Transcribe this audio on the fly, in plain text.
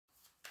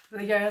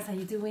Hey girls, how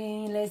you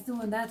doing? Let's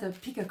do another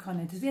pick a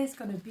corner. Today is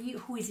going to be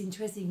who is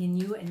interested in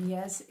you, and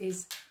yes,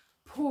 it's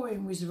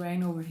pouring with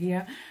rain over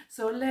here.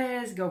 So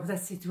let's go.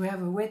 That's it. We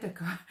have a weather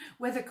card.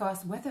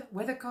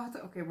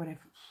 Okay, whatever.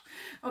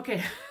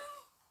 Okay,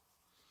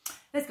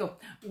 let's go.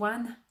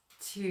 1,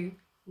 2,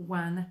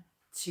 1,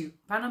 2.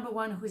 Pile number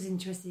 1, who's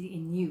interested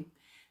in you?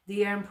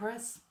 The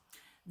Empress,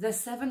 the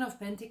 7 of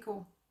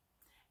Pentacles,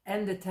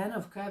 and the 10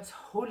 of Cups.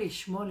 Holy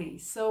schmoly.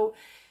 So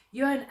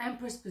you're in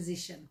Empress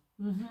position.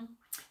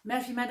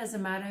 Male, female,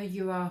 doesn't matter.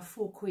 You are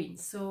 4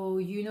 queens, so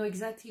you know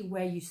exactly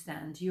where you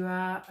stand. You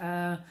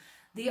are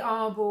the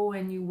arbor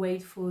and you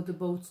wait for the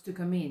boats to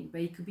come in,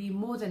 but it could be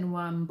more than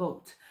one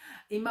boat.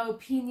 In my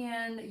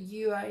opinion,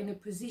 you are in a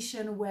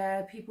position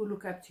where people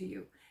look up to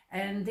you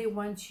and they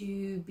want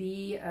to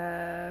be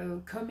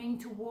coming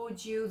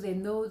towards you. They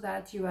know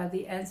that you are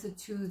the answer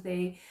to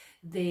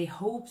their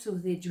hopes or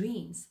their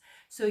dreams.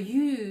 So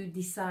you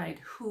decide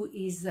who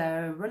is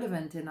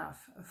relevant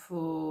enough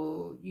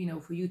for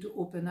you to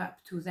open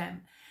up to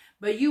them.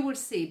 But you will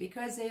see,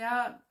 because there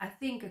are, I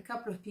think, a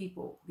couple of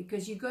people,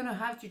 because you're going to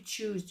have to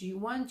choose. Do you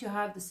want to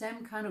have the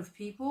same kind of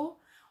people,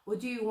 or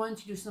do you want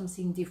to do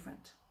something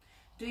different?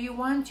 Do you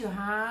want to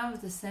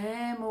have the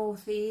same old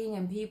thing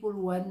and people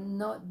who are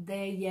not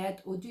there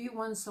yet, or do you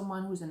want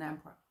someone who's an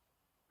emperor,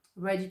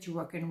 ready to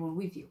rock and roll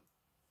with you?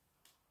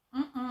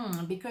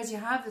 Because you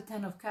have the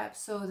 10 of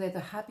Cups, so they're the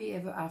happy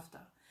ever after.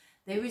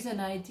 There is an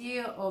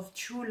idea of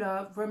true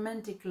love,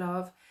 romantic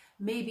love,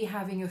 maybe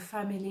having a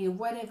family,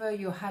 whatever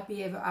your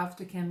happy ever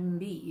after can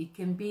be. It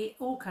can be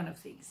all kind of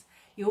things.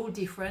 You're all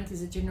different.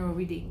 It's a general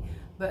reading,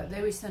 but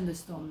there is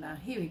thunderstorm now.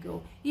 Here we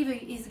go.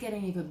 It's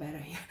getting even better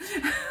here.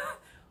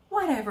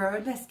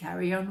 Whatever, let's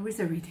carry on with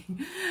the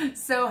reading.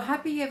 So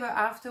happy ever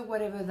after,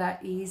 whatever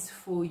that is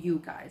for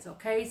you guys.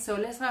 Okay, so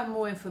let's have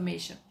more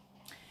information.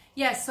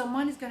 Yes,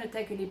 someone is going to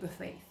take a leap of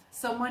faith.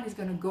 Someone is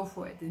going to go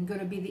for it and going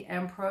to be the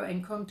emperor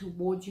and come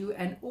towards you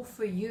and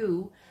offer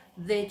you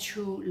their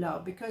true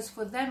love. Because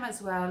for them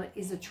as well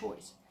is a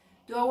choice.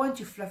 Do I want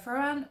to fluff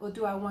around or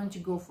do I want to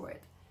go for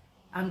it?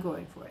 I'm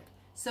going for it.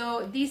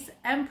 So this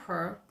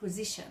emperor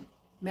position,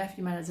 male,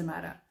 female, doesn't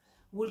matter,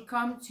 will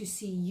come to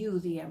see you,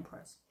 the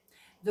empress.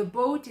 The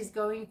boat is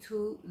going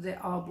to the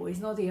arbor. It's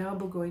not the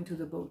arbor going to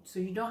the boat. So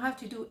you don't have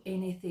to do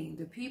anything.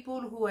 The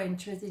people who are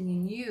interested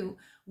in you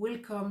will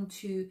come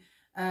to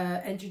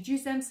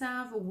introduce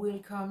themselves, will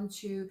come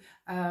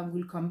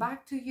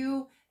back to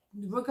you.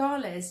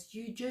 Regardless,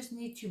 you just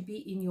need to be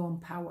in your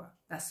own power.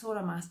 That's all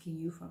I'm asking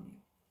you from you.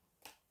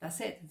 That's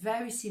it.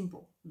 Very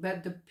simple.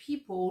 But the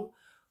people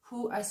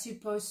who are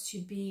supposed to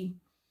be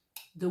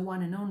the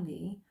one and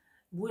only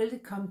will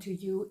come to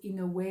you in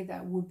a way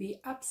that will be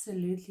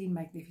absolutely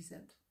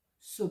magnificent.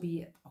 So be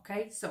it.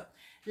 Okay, so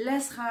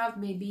let's have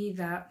maybe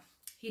that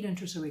hidden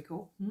treasury.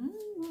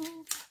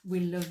 We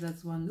love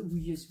that one.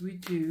 Yes, we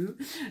do.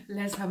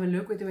 Let's have a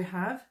look. What do we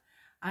have?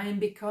 I am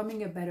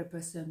becoming a better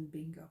person.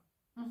 Bingo.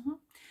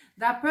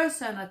 That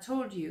person, I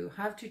told you,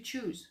 have to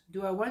choose.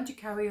 Do I want to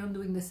carry on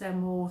doing the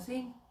same old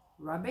thing,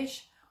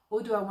 rubbish,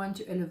 or do I want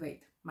to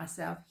elevate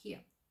myself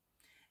here?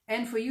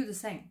 And for you, the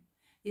same.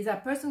 Is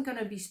that person going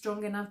to be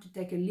strong enough to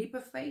take a leap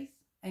of faith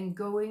and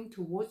going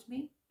towards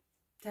me,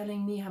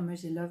 telling me how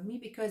much they love me?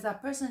 Because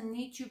that person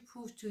needs to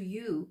prove to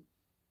you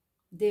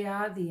they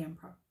are the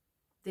emperor.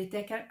 They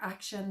take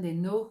action, they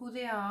know who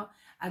they are.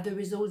 At the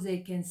results, they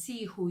can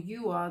see who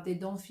you are. They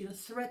don't feel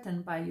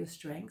threatened by your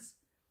strengths.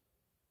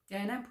 They're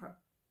an emperor.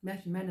 Male,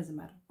 female, doesn't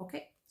matter.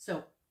 Okay?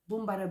 So,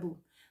 boom, bada, boom.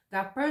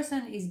 That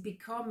person is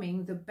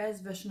becoming the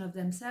best version of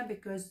themselves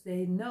because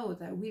they know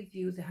that with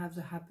you they have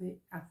the happy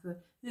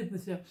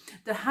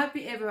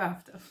ever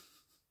after.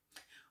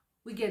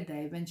 We get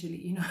there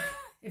eventually,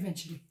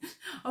 eventually.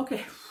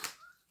 Okay.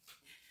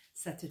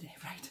 Saturday,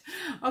 right?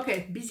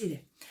 Okay, busy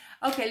day.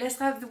 Okay, let's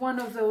have one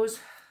of those.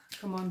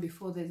 Come on,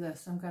 before there's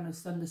some kind of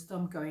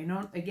thunderstorm going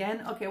on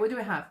again. Okay, what do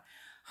we have?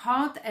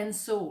 Heart and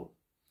soul.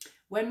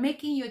 When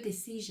making your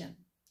decision,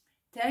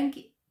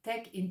 take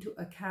into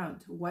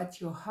account what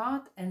your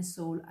heart and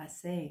soul are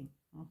saying.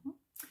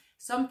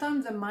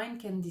 Sometimes the mind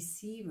can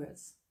deceive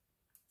us.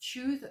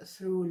 Choose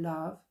through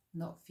love,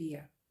 not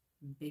fear.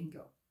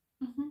 Bingo.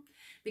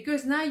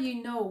 Because now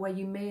you know what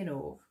you're made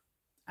of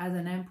as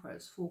an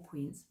empress, 4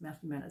 queens, male,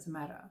 female, doesn't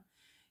matter.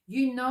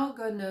 You're not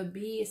going to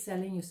be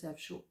selling yourself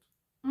short.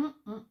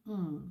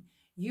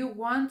 You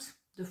want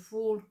the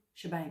full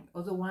shebang,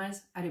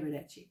 otherwise,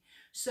 arrivederci.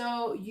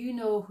 So you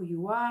know who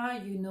you are,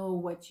 you know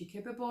what you're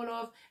capable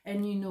of,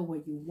 and you know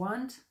what you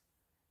want.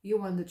 You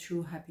want the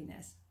true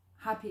happiness,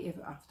 happy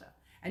ever after.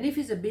 And if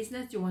it's a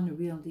business, you want the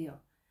real deal.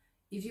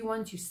 If you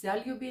want to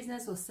sell your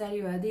business or sell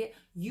your idea,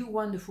 you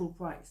want the full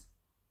price.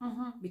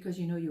 Because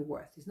you know your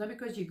worth. It's not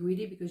because you're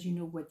greedy, because you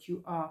know what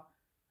you are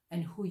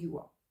and who you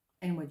are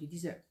and what you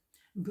deserve.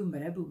 Boom,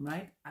 bada, boom,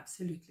 right?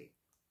 Absolutely.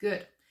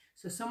 Good.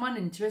 So someone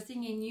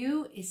interesting in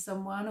you is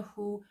someone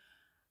who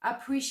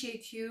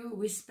appreciates you,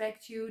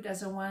 respects you,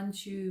 doesn't want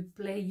to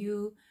play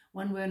you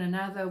one way or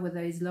another, whether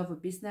it's love or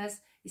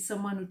business. Is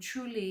someone who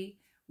truly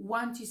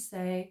wants to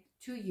say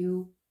to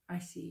you, I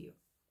see you.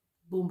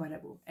 Boom,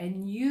 bada boom.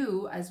 And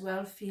you as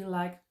well feel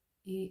like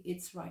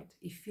it's right.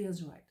 It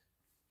feels right.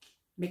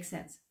 Makes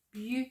sense.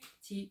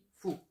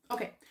 Beautiful.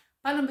 Okay.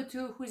 Pile number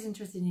 2, who is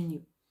interested in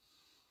you?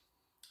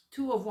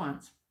 2 of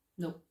Wands.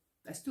 No,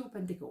 that's 2 of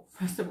Pentacles,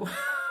 first of all.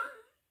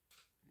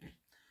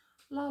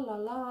 La, la,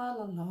 la,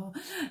 la, la.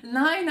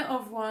 9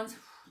 of Wands.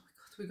 Oh my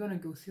God, we're going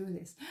to go through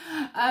this.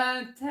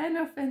 10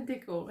 of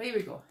Pentacles. Here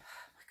we go.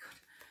 Oh my God.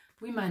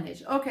 We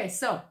manage. Okay,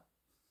 so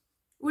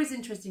who is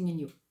interested in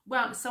you?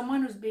 Well,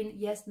 someone who's been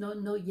yes, no,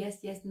 no, yes,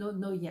 yes, no,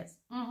 no, yes.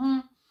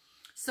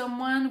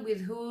 Someone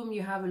with whom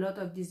you have a lot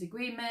of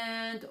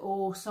disagreement,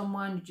 or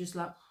someone you just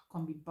like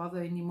can't be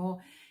bothered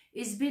anymore.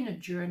 It's been a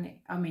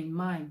journey. I mean,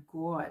 my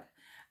God.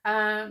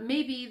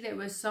 Maybe there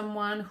was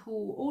someone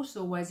who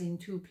also was in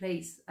 2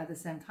 places at the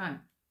same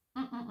time.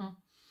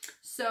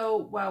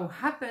 So what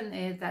happened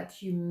is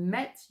that you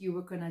met, you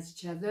recognize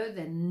each other,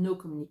 then no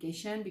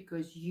communication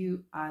because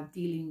you are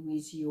dealing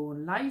with your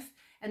own life,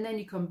 and then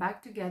you come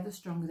back together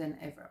stronger than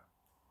ever.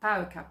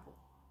 Power couple.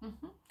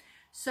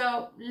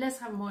 So let's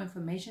have more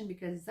information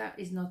because that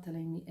is not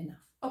telling me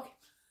enough. Okay.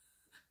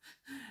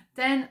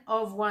 10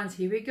 of Wands,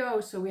 here we go.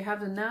 So we have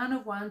the 9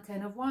 of Wands,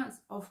 10 of Wands.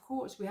 Of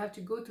course, we have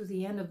to go to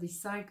the end of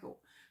this cycle.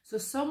 So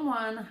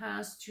someone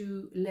has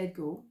to let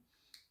go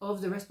of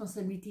the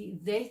responsibility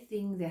they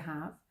think they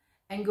have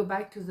and go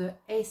back to the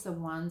Ace of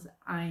Wands,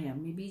 I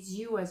am. Maybe it's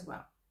you as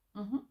well.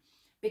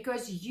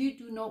 Because you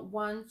do not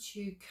want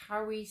to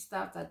carry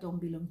stuff that don't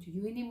belong to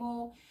you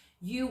anymore.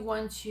 You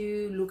want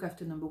to look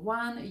after number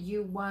 1.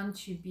 You want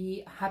to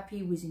be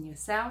happy within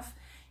yourself.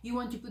 You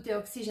want to put the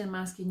oxygen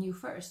mask in you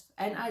first.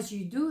 And as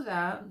you do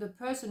that, the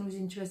person who's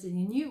interested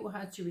in you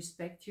has to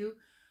respect you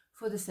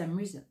for the same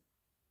reason.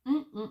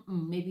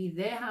 Maybe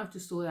they have to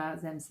sort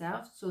out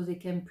themselves so they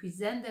can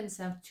present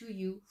themselves to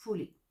you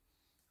fully.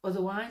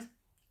 Otherwise,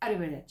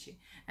 arrivederci.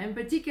 And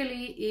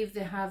particularly if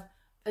they have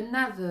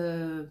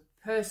another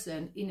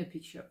person in a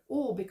picture,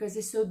 or because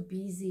they're so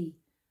busy.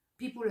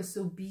 People are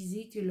so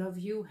busy to love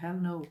you. Hell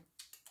no.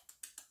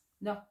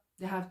 No,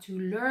 they have to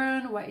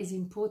learn what is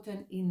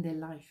important in their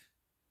life.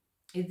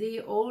 Is they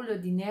all the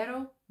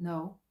dinero?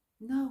 No.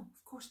 No,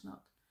 of course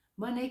not.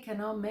 Money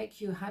cannot make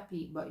you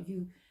happy, but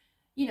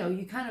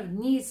you kind of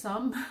need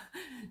some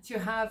to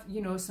have,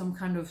 some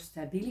kind of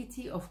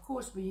stability, of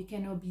course, but you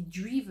cannot be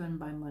driven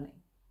by money.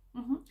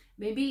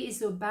 Maybe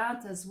it's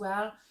about as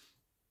well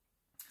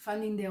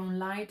finding their own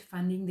light,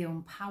 finding their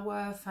own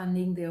power,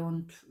 finding their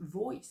own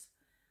voice.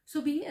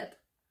 So be it.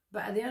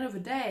 But at the end of the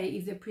day,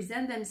 if they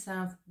present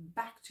themselves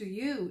back to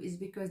you, it's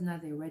because now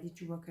they're ready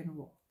to rock and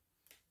roll.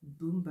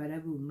 Boom,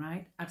 bada boom,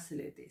 right?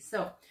 Absolutely.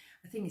 So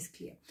I think it's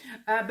clear.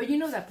 But you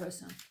know that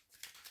person.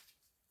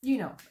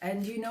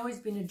 And it's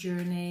been a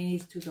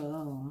journey to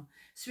the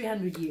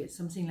 300 years,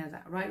 something like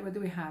that, right? What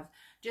do we have?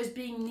 Just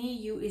being near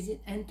you is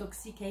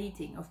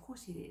intoxicating. Of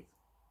course it is.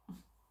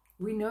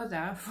 We know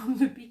that from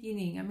the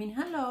beginning. I mean,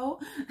 hello.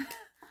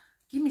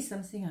 Give me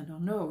something I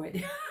don't know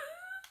already.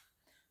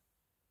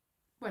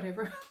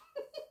 Whatever.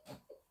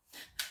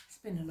 It's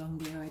been a long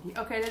day already.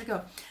 Okay, let's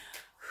go.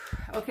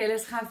 Okay,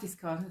 let's have this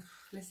card.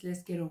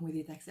 Let's get on with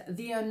it.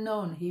 The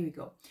unknown. Here we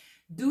go.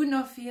 Do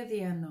not fear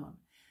the unknown.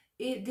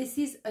 This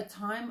is a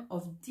time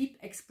of deep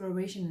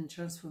exploration and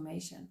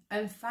transformation.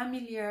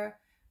 Unfamiliar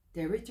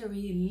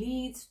territory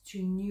leads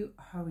to new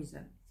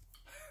horizon.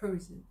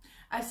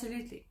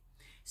 Absolutely.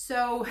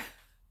 So,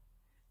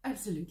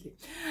 absolutely.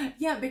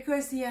 Yeah,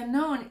 because the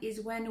unknown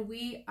is when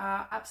we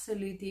are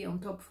absolutely on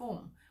top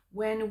form.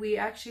 When we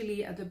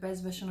actually are the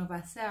best version of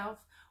ourselves.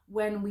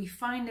 When we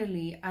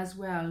finally as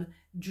well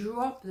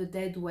drop the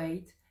dead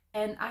weight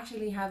and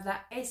actually have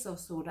that Ace of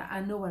Swords.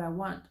 I know what I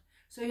want.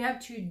 So you have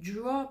to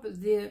drop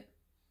the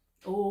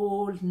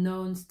old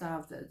known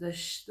stuff, the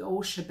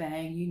old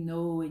shebang,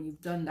 and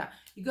you've done that.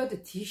 You got the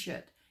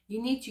t-shirt.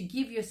 You need to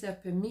give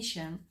yourself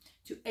permission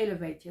to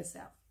elevate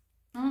yourself.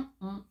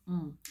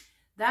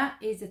 That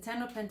is the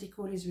 10 of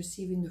Pentacles is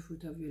receiving the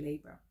fruit of your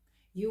labor.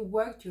 You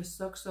worked your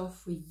socks off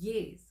for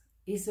years.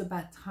 It's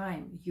about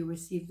time you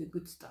receive the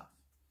good stuff.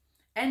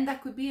 And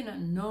that could be an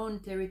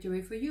unknown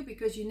territory for you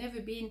because you've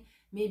never been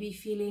maybe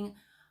feeling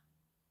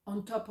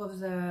on top of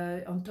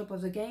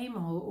the game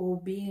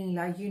or being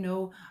like,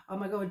 oh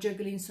my God,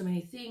 juggling so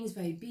many things,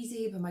 very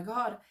busy, but my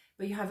God,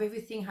 but you have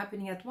everything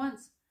happening at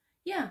once.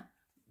 Yeah,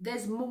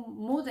 there's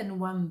more than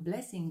one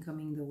blessing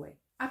coming the way.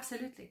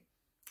 Absolutely.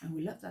 And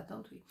we love that,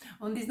 don't we?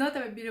 On this note,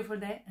 have a beautiful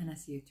day and I'll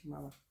see you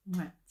tomorrow.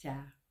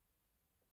 Ciao.